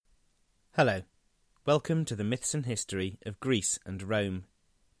Hello, welcome to the Myths and History of Greece and Rome.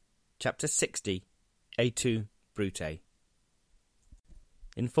 Chapter 60, Et Brute.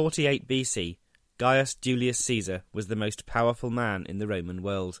 In 48 BC, Gaius Julius Caesar was the most powerful man in the Roman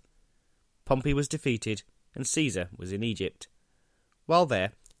world. Pompey was defeated, and Caesar was in Egypt. While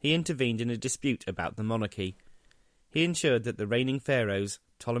there, he intervened in a dispute about the monarchy. He ensured that the reigning pharaohs,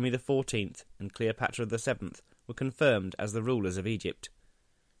 Ptolemy XIV and Cleopatra VII, were confirmed as the rulers of Egypt.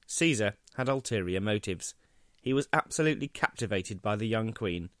 Caesar had ulterior motives. He was absolutely captivated by the young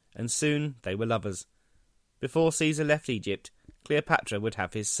queen, and soon they were lovers. Before Caesar left Egypt, Cleopatra would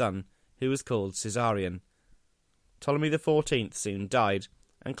have his son, who was called Caesarion. Ptolemy XIV soon died,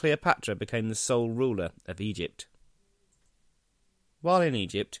 and Cleopatra became the sole ruler of Egypt. While in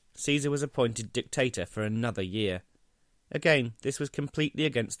Egypt, Caesar was appointed dictator for another year. Again, this was completely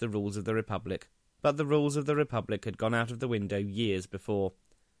against the rules of the Republic, but the rules of the Republic had gone out of the window years before.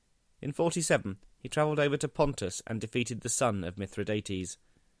 In 47, he travelled over to Pontus and defeated the son of Mithridates.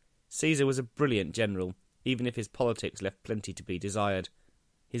 Caesar was a brilliant general, even if his politics left plenty to be desired.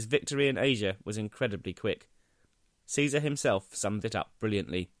 His victory in Asia was incredibly quick. Caesar himself summed it up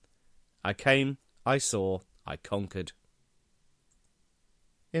brilliantly. I came, I saw, I conquered.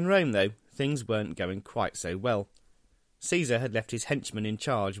 In Rome, though, things weren't going quite so well. Caesar had left his henchmen in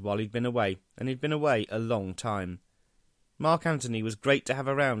charge while he'd been away, and he'd been away a long time. Mark Antony was great to have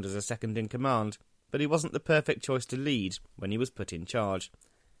around as a second-in-command, but he wasn't the perfect choice to lead when he was put in charge.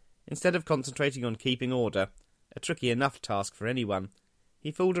 Instead of concentrating on keeping order, a tricky enough task for anyone, he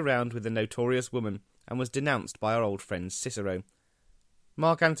fooled around with a notorious woman and was denounced by our old friend Cicero.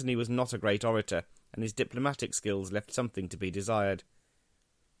 Mark Antony was not a great orator, and his diplomatic skills left something to be desired.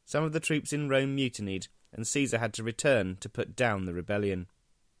 Some of the troops in Rome mutinied, and Caesar had to return to put down the rebellion.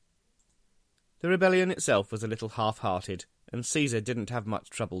 The rebellion itself was a little half-hearted, and Caesar didn't have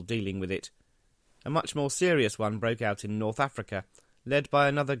much trouble dealing with it. A much more serious one broke out in North Africa, led by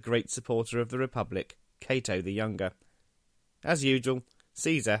another great supporter of the Republic, Cato the Younger. As usual,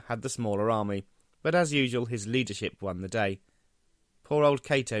 Caesar had the smaller army, but as usual his leadership won the day. Poor old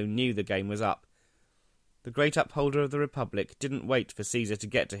Cato knew the game was up. The great upholder of the Republic didn't wait for Caesar to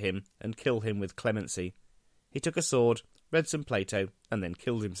get to him and kill him with clemency. He took a sword, read some Plato, and then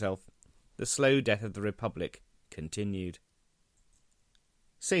killed himself. The slow death of the Republic continued.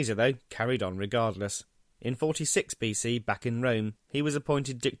 Caesar, though, carried on regardless. In 46 BC, back in Rome, he was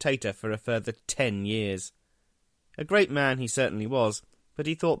appointed dictator for a further 10 years. A great man he certainly was, but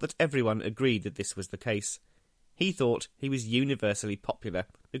he thought that everyone agreed that this was the case. He thought he was universally popular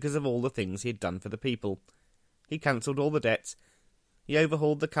because of all the things he had done for the people. He cancelled all the debts. He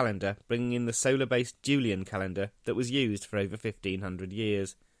overhauled the calendar, bringing in the solar-based Julian calendar that was used for over 1,500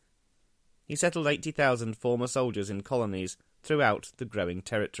 years. He settled 80,000 former soldiers in colonies throughout the growing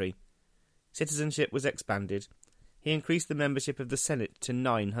territory. Citizenship was expanded. He increased the membership of the Senate to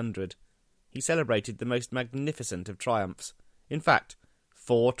 900. He celebrated the most magnificent of triumphs. In fact,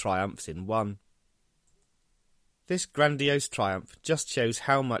 4 triumphs in one. This grandiose triumph just shows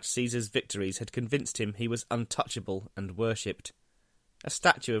how much Caesar's victories had convinced him he was untouchable and worshipped. A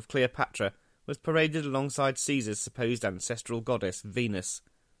statue of Cleopatra was paraded alongside Caesar's supposed ancestral goddess, Venus.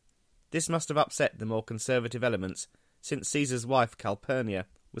 This must have upset the more conservative elements, since Caesar's wife Calpurnia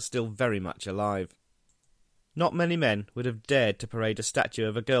was still very much alive. Not many men would have dared to parade a statue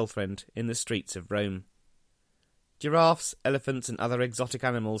of a girlfriend in the streets of Rome. Giraffes, elephants and other exotic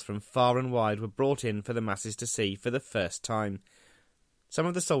animals from far and wide were brought in for the masses to see for the first time. Some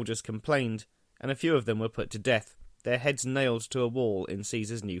of the soldiers complained, and a few of them were put to death, their heads nailed to a wall in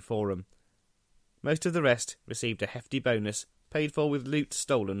Caesar's new forum. Most of the rest received a hefty bonus, paid for with loot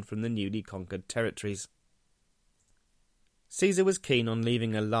stolen from the newly conquered territories. Caesar was keen on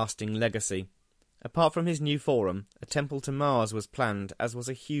leaving a lasting legacy. Apart from his new forum, a temple to Mars was planned, as was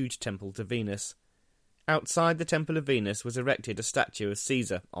a huge temple to Venus. Outside the Temple of Venus was erected a statue of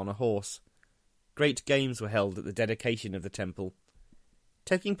Caesar on a horse. Great games were held at the dedication of the temple.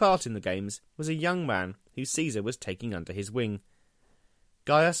 Taking part in the games was a young man who Caesar was taking under his wing.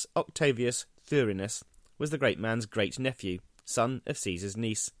 Gaius Octavius Thurinus was the great man's great-nephew, son of Caesar's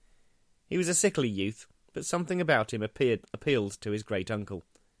niece. He was a sickly youth, but something about him appealed to his great-uncle.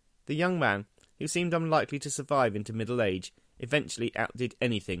 The young man, who seemed unlikely to survive into middle age, eventually outdid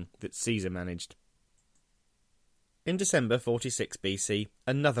anything that Caesar managed. In December 46 BC,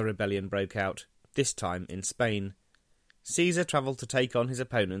 another rebellion broke out, this time in Spain. Caesar travelled to take on his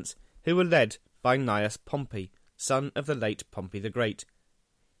opponents, who were led by Gnaeus Pompey, son of the late Pompey the Great.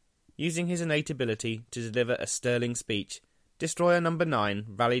 Using his innate ability to deliver a sterling speech, Destroyer No. 9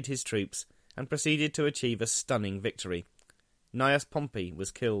 rallied his troops and proceeded to achieve a stunning victory. Gnaeus Pompey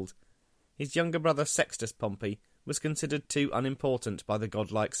was killed. his younger brother Sextus Pompey was considered too unimportant by the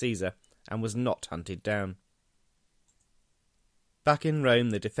godlike Caesar and was not hunted down. Back in Rome,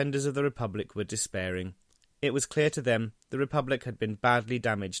 the defenders of the Republic were despairing. It was clear to them the Republic had been badly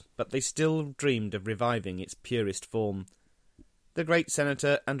damaged, but they still dreamed of reviving its purest form. The great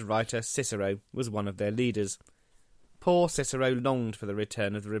senator and writer Cicero was one of their leaders. Poor Cicero longed for the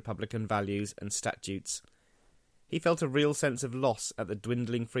return of the Republican values and statutes. He felt a real sense of loss at the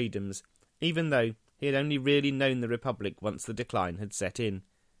dwindling freedoms, even though he had only really known the Republic once the decline had set in.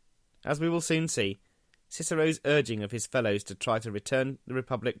 As we will soon see, Cicero's urging of his fellows to try to return the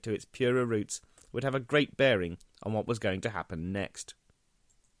Republic to its purer roots would have a great bearing on what was going to happen next.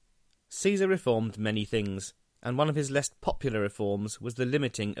 Caesar reformed many things, and one of his less popular reforms was the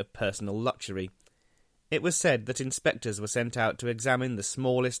limiting of personal luxury. It was said that inspectors were sent out to examine the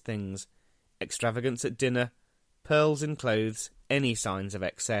smallest things: extravagance at dinner, pearls in clothes, any signs of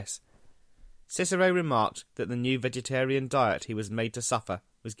excess. Cicero remarked that the new vegetarian diet he was made to suffer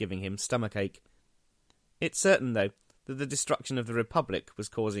was giving him stomachache. It's certain, though, that the destruction of the Republic was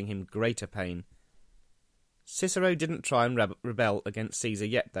causing him greater pain. Cicero didn't try and rebel against Caesar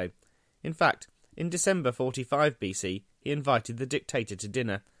yet, though. In fact, in December 45 BC, he invited the dictator to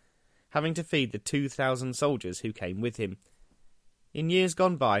dinner, having to feed the 2,000 soldiers who came with him. In years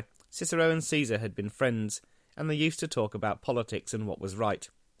gone by, Cicero and Caesar had been friends, and they used to talk about politics and what was right.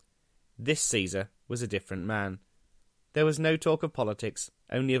 This Caesar was a different man. There was no talk of politics,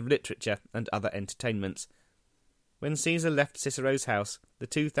 only of literature and other entertainments. When Caesar left Cicero's house, the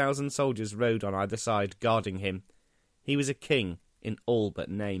 2,000 soldiers rode on either side, guarding him. He was a king in all but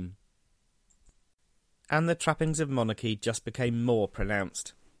name. And the trappings of monarchy just became more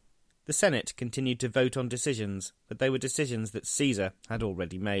pronounced. The Senate continued to vote on decisions, but they were decisions that Caesar had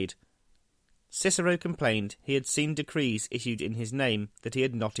already made. Cicero complained he had seen decrees issued in his name that he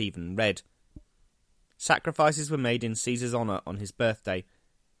had not even read. Sacrifices were made in Caesar's honour on his birthday.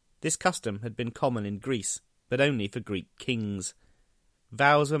 This custom had been common in Greece, but only for Greek kings.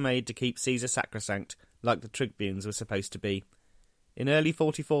 Vows were made to keep Caesar sacrosanct, like the tribunes were supposed to be. In early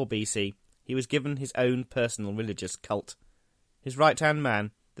 44 BC, he was given his own personal religious cult. His right-hand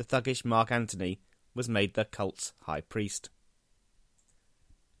man, the thuggish Mark Antony, was made the cult's high priest.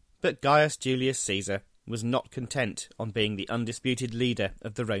 But Gaius Julius Caesar was not content on being the undisputed leader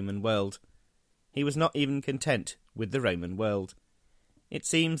of the Roman world. He was not even content with the Roman world. It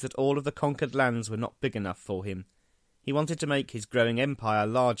seems that all of the conquered lands were not big enough for him. He wanted to make his growing empire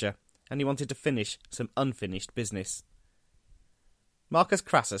larger, and he wanted to finish some unfinished business. Marcus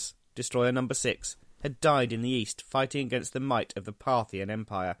Crassus, destroyer number 6, had died in the east fighting against the might of the Parthian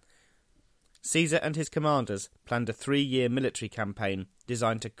Empire. Caesar and his commanders planned a 3-year military campaign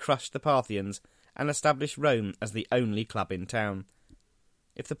designed to crush the Parthians and establish Rome as the only club in town.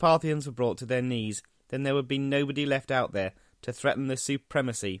 If the Parthians were brought to their knees, then there would be nobody left out there to threaten the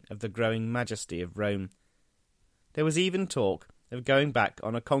supremacy of the growing majesty of Rome. There was even talk of going back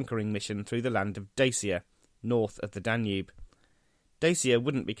on a conquering mission through the land of Dacia, north of the Danube. Dacia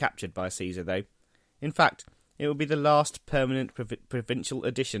wouldn't be captured by Caesar, though. In fact, it would be the last permanent provincial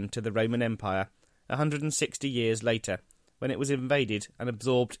addition to the Roman Empire, 160 years later, when it was invaded and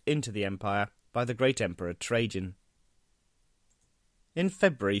absorbed into the empire by the great emperor Trajan. In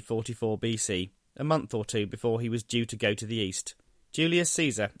February 44 BC, a month or two before he was due to go to the east, Julius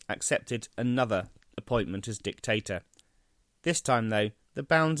Caesar accepted another appointment as dictator. This time, though, the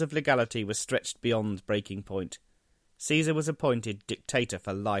bounds of legality were stretched beyond breaking point. Caesar was appointed dictator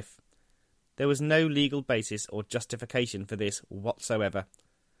for life. There was no legal basis or justification for this whatsoever.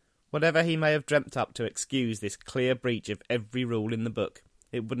 Whatever he may have dreamt up to excuse this clear breach of every rule in the book,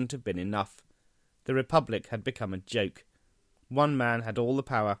 it wouldn't have been enough. The Republic had become a joke. One man had all the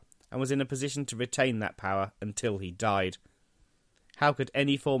power and was in a position to retain that power until he died. How could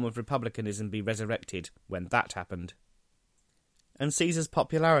any form of republicanism be resurrected when that happened? And Caesar's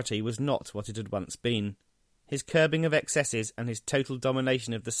popularity was not what it had once been. His curbing of excesses and his total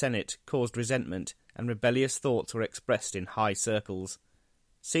domination of the Senate caused resentment, and rebellious thoughts were expressed in high circles.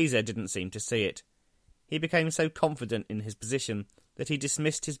 Caesar didn't seem to see it. He became so confident in his position that he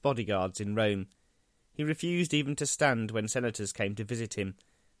dismissed his bodyguards in Rome. He refused even to stand when senators came to visit him,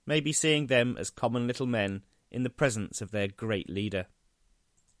 maybe seeing them as common little men in the presence of their great leader.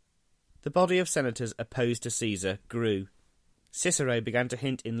 The body of senators opposed to Caesar grew. Cicero began to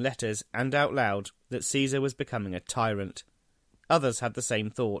hint in letters and out loud that Caesar was becoming a tyrant. Others had the same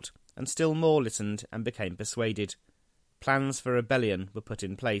thought, and still more listened and became persuaded. Plans for rebellion were put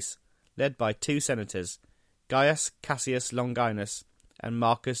in place, led by 2 senators, Gaius Cassius Longinus and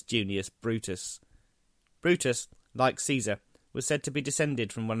Marcus Junius Brutus. Brutus, like Caesar, was said to be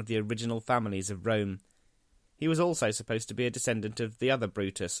descended from one of the original families of Rome. He was also supposed to be a descendant of the other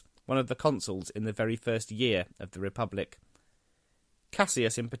Brutus, one of the consuls in the very first year of the Republic.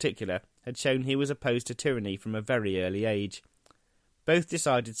 Cassius, in particular, had shown he was opposed to tyranny from a very early age. Both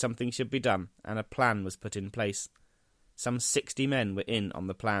decided something should be done, and a plan was put in place. Some 60 men were in on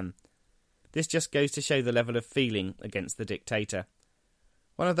the plan. This just goes to show the level of feeling against the dictator.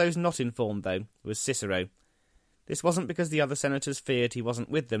 One of those not informed, though, was Cicero. This wasn't because the other senators feared he wasn't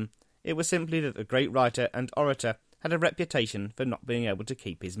with them. It was simply that the great writer and orator had a reputation for not being able to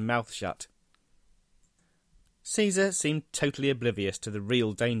keep his mouth shut. Caesar seemed totally oblivious to the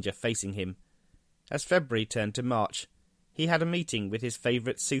real danger facing him. As February turned to March, he had a meeting with his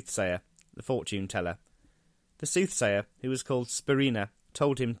favourite soothsayer, the fortune-teller. The soothsayer, who was called Spurinna,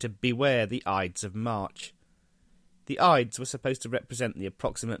 told him to beware the Ides of March. The Ides were supposed to represent the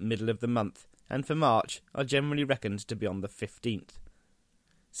approximate middle of the month, and for March are generally reckoned to be on the 15th.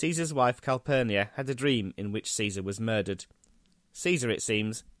 Caesar's wife Calpurnia had a dream in which Caesar was murdered. Caesar, it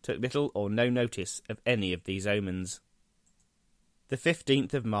seems, took little or no notice of any of these omens. The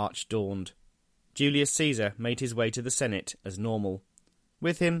 15th of March dawned. Julius Caesar made his way to the Senate as normal.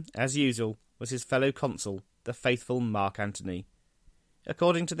 With him, as usual, was his fellow consul, the faithful Mark Antony.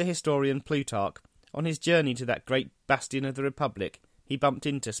 According to the historian Plutarch, on his journey to that great bastion of the Republic, he bumped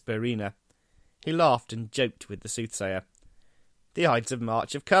into Spurinna. He laughed and joked with the soothsayer. "The Ides of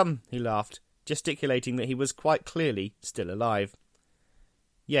March have come," he laughed, gesticulating that he was quite clearly still alive.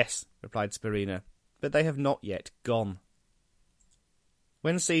 "Yes," replied Spurinna, "but they have not yet gone."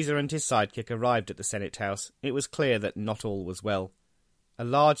 When Caesar and his sidekick arrived at the Senate House, it was clear that not all was well. A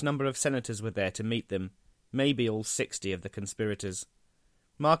large number of senators were there to meet them, maybe all 60 of the conspirators.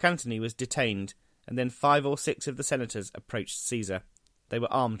 Mark Antony was detained, and then 5 or 6 of the senators approached Caesar. They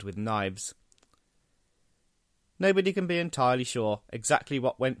were armed with knives. Nobody can be entirely sure exactly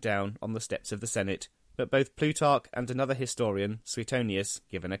what went down on the steps of the Senate, but both Plutarch and another historian, Suetonius,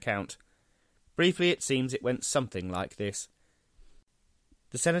 give an account. Briefly, it seems it went something like this.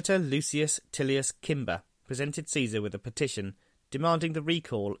 The senator Lucius Tillius Cimber presented Caesar with a petition demanding the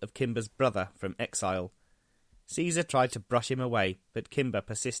recall of Cimber's brother from exile. Caesar tried to brush him away, but Cimber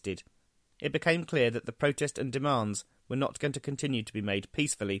persisted. It became clear that the protest and demands were not going to continue to be made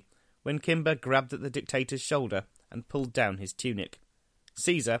peacefully when Cimber grabbed at the dictator's shoulder and pulled down his tunic.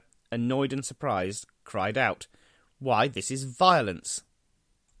 Caesar, annoyed and surprised, cried out, "Why, this is violence!"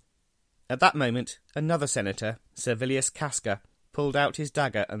 At that moment, another senator, Servilius Casca, pulled out his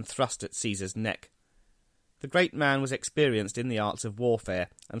dagger and thrust at Caesar's neck. The great man was experienced in the arts of warfare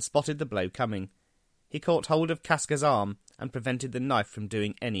and spotted the blow coming. He caught hold of Casca's arm and prevented the knife from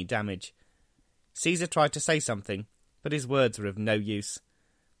doing any damage. Caesar tried to say something, but his words were of no use.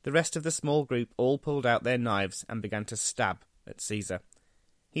 The rest of the small group all pulled out their knives and began to stab at Caesar.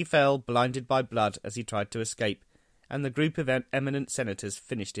 He fell, blinded by blood, as he tried to escape, and the group of eminent senators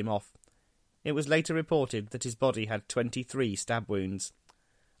finished him off. It was later reported that his body had 23 stab wounds.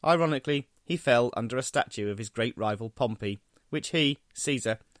 Ironically, he fell under a statue of his great rival Pompey, which he,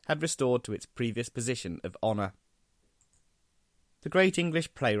 Caesar, had restored to its previous position of honour. The great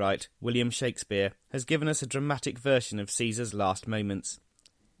English playwright, William Shakespeare, has given us a dramatic version of Caesar's last moments.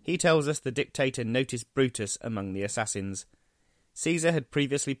 He tells us the dictator noticed Brutus among the assassins. Caesar had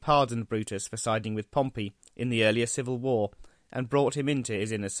previously pardoned Brutus for siding with Pompey in the earlier civil war and brought him into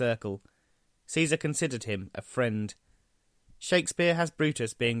his inner circle. Caesar considered him a friend. Shakespeare has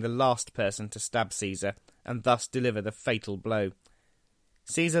Brutus being the last person to stab Caesar and thus deliver the fatal blow.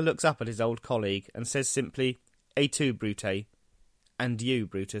 Caesar looks up at his old colleague and says simply, "Et tu, Brute?" And you,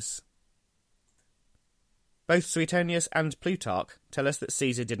 Brutus. Both Suetonius and Plutarch tell us that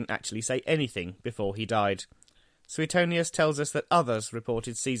Caesar didn't actually say anything before he died. Suetonius tells us that others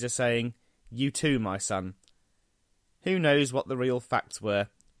reported Caesar saying, "You too, my son." Who knows what the real facts were,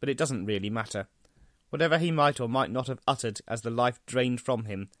 but it doesn't really matter. Whatever he might or might not have uttered as the life drained from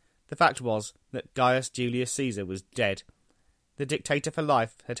him, the fact was that Gaius Julius Caesar was dead. The dictator for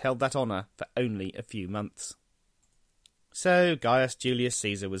life had held that honour for only a few months. So Gaius Julius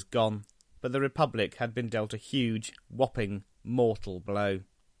Caesar was gone, but the Republic had been dealt a huge, whopping, mortal blow.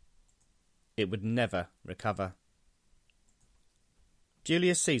 It would never recover.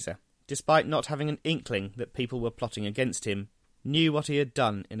 Julius Caesar, despite not having an inkling that people were plotting against him, knew what he had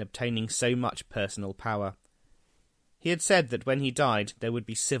done in obtaining so much personal power. He had said that when he died there would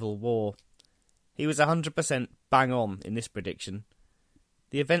be civil war. He was 100% bang on in this prediction.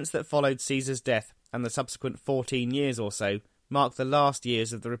 The events that followed Caesar's death and the subsequent 14 years or so marked the last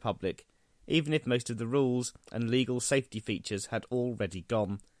years of the Republic, even if most of the rules and legal safety features had already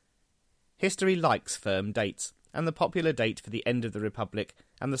gone. History likes firm dates, and the popular date for the end of the Republic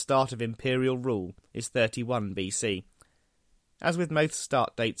and the start of imperial rule is 31 BC. As with most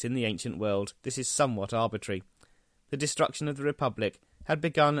start dates in the ancient world, this is somewhat arbitrary. The destruction of the Republic had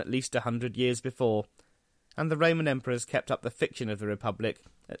begun at least 100 years before, and the Roman emperors kept up the fiction of the Republic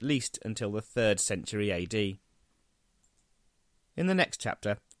at least until the 3rd century AD. In the next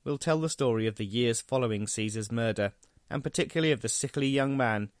chapter, we'll tell the story of the years following Caesar's murder, and particularly of the sickly young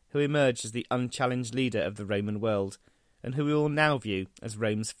man who emerged as the unchallenged leader of the Roman world, and who we will now view as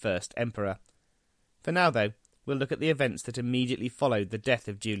Rome's first emperor. For now, though, we'll look at the events that immediately followed the death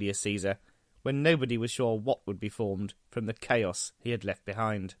of Julius Caesar, when nobody was sure what would be formed from the chaos he had left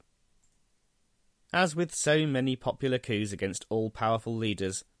behind. As with so many popular coups against all-powerful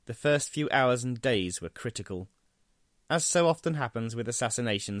leaders, the first few hours and days were critical. As so often happens with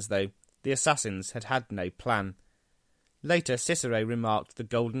assassinations, though, the assassins had had no plan. Later, Cicero remarked the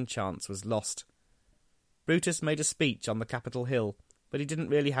golden chance was lost. Brutus made a speech on the Capitol Hill, but he didn't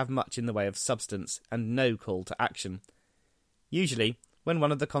really have much in the way of substance and no call to action. Usually, when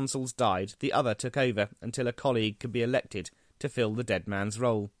one of the consuls died, the other took over until a colleague could be elected to fill the dead man's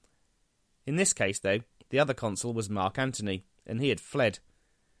role. In this case, though, the other consul was Mark Antony, and he had fled.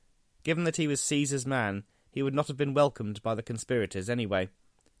 Given that he was Caesar's man, he would not have been welcomed by the conspirators anyway.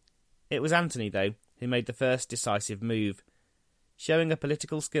 It was Antony, though, who made the first decisive move. Showing a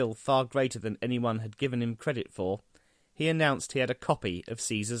political skill far greater than anyone had given him credit for, he announced he had a copy of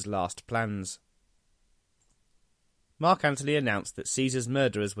Caesar's last plans. Mark Antony announced that Caesar's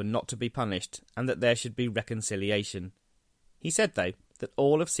murderers were not to be punished, and that there should be reconciliation. He said, though, that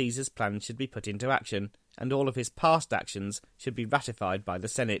all of Caesar's plans should be put into action, and all of his past actions should be ratified by the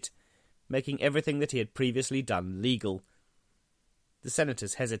Senate, making everything that he had previously done legal. The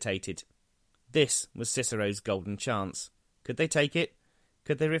senators hesitated. This was Cicero's golden chance. Could they take it?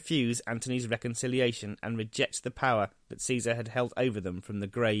 Could they refuse Antony's reconciliation and reject the power that Caesar had held over them from the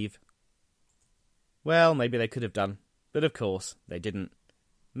grave? Well, maybe they could have done, but of course they didn't.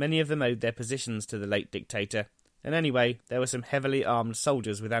 Many of them owed their positions to the late dictator, and anyway, there were some heavily armed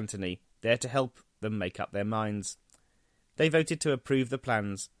soldiers with Antony, there to help them make up their minds. They voted to approve the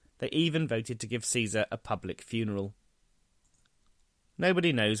plans. They even voted to give Caesar a public funeral.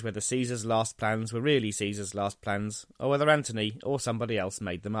 Nobody knows whether Caesar's last plans were really Caesar's last plans, or whether Antony or somebody else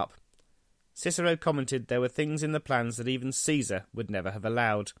made them up. Cicero commented there were things in the plans that even Caesar would never have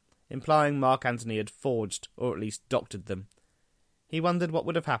allowed, implying Mark Antony had forged, or at least doctored them. He wondered what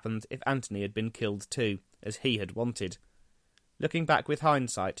would have happened if Antony had been killed too, as he had wanted. Looking back with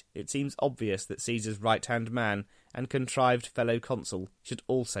hindsight, it seems obvious that Caesar's right-hand man and contrived fellow consul should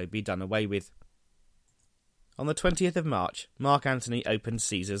also be done away with. On the 20th of March, Mark Antony opened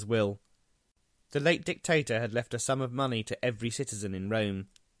Caesar's will. The late dictator had left a sum of money to every citizen in Rome,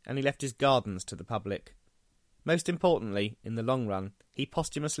 and he left his gardens to the public. Most importantly, in the long run, he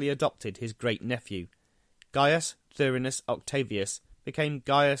posthumously adopted his great-nephew. Gaius Thurinus Octavius became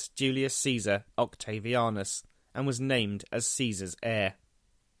Gaius Julius Caesar Octavianus, and was named as Caesar's heir.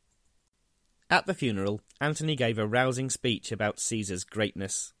 At the funeral, Antony gave a rousing speech about Caesar's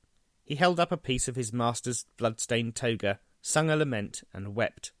greatness. He held up a piece of his master's blood-stained toga, sung a lament, and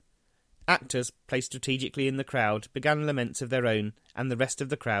wept. Actors, placed strategically in the crowd, began laments of their own, and the rest of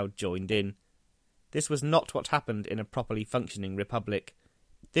the crowd joined in. This was not what happened in a properly functioning republic.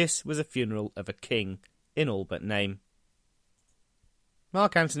 This was a funeral of a king, in all but name.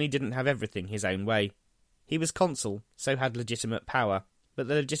 Mark Antony didn't have everything his own way. He was consul, so had legitimate power, but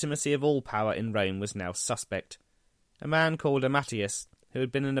the legitimacy of all power in Rome was now suspect. A man called Amatius, who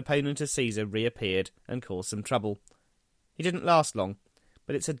had been an opponent of Caesar, reappeared and caused some trouble. He didn't last long,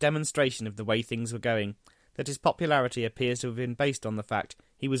 but it's a demonstration of the way things were going, that his popularity appears to have been based on the fact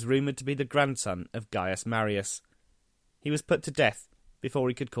he was rumoured to be the grandson of Gaius Marius. He was put to death before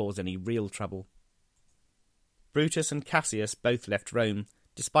he could cause any real trouble. Brutus and Cassius both left Rome,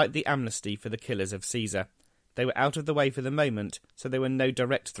 despite the amnesty for the killers of Caesar. They were out of the way for the moment, so they were no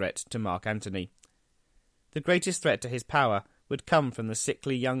direct threat to Mark Antony. The greatest threat to his power would come from the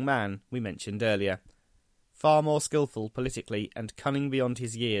sickly young man we mentioned earlier. Far more skilful politically and cunning beyond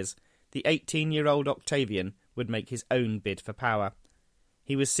his years, the 18-year-old Octavian would make his own bid for power.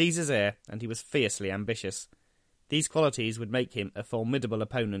 He was Caesar's heir, and he was fiercely ambitious. These qualities would make him a formidable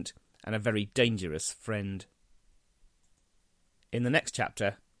opponent and a very dangerous friend. In the next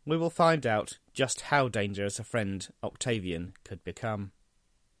chapter, we will find out just how dangerous a friend Octavian could become.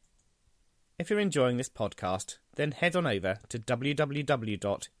 If you're enjoying this podcast, then head on over to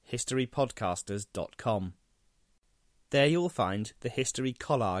www.historypodcasters.com. There you will find the History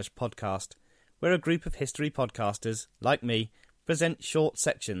Collage podcast, where a group of history podcasters, like me, present short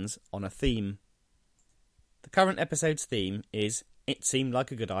sections on a theme. The current episode's theme is It Seemed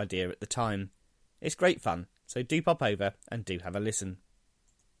Like a Good Idea at the Time. It's great fun, so do pop over and do have a listen.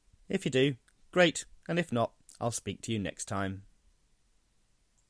 If you do, great, and if not, I'll speak to you next time.